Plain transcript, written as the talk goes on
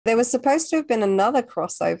There was supposed to have been another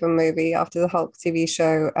crossover movie after the Hulk TV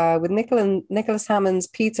show with Nicholas Hammond's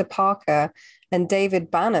Peter Parker and David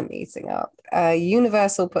Banner meeting up.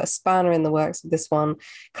 Universal put a spanner in the works of this one,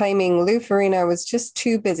 claiming Lou Ferrigno was just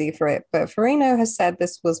too busy for it. But Ferrigno has said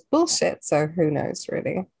this was bullshit, so who knows,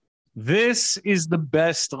 really? This is the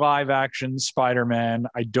best live action Spider-Man.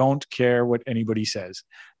 I don't care what anybody says.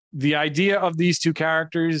 The idea of these two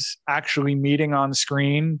characters actually meeting on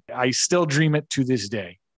screen, I still dream it to this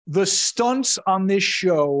day. The stunts on this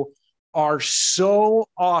show are so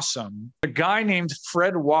awesome. A guy named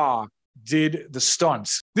Fred Waugh did the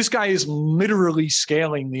stunts. This guy is literally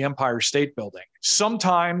scaling the Empire State Building,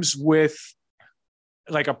 sometimes with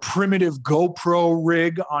like a primitive GoPro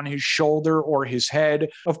rig on his shoulder or his head.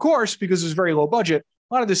 Of course, because it's very low budget,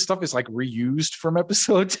 a lot of this stuff is like reused from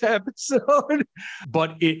episode to episode,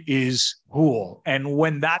 but it is cool. And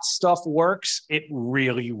when that stuff works, it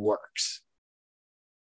really works.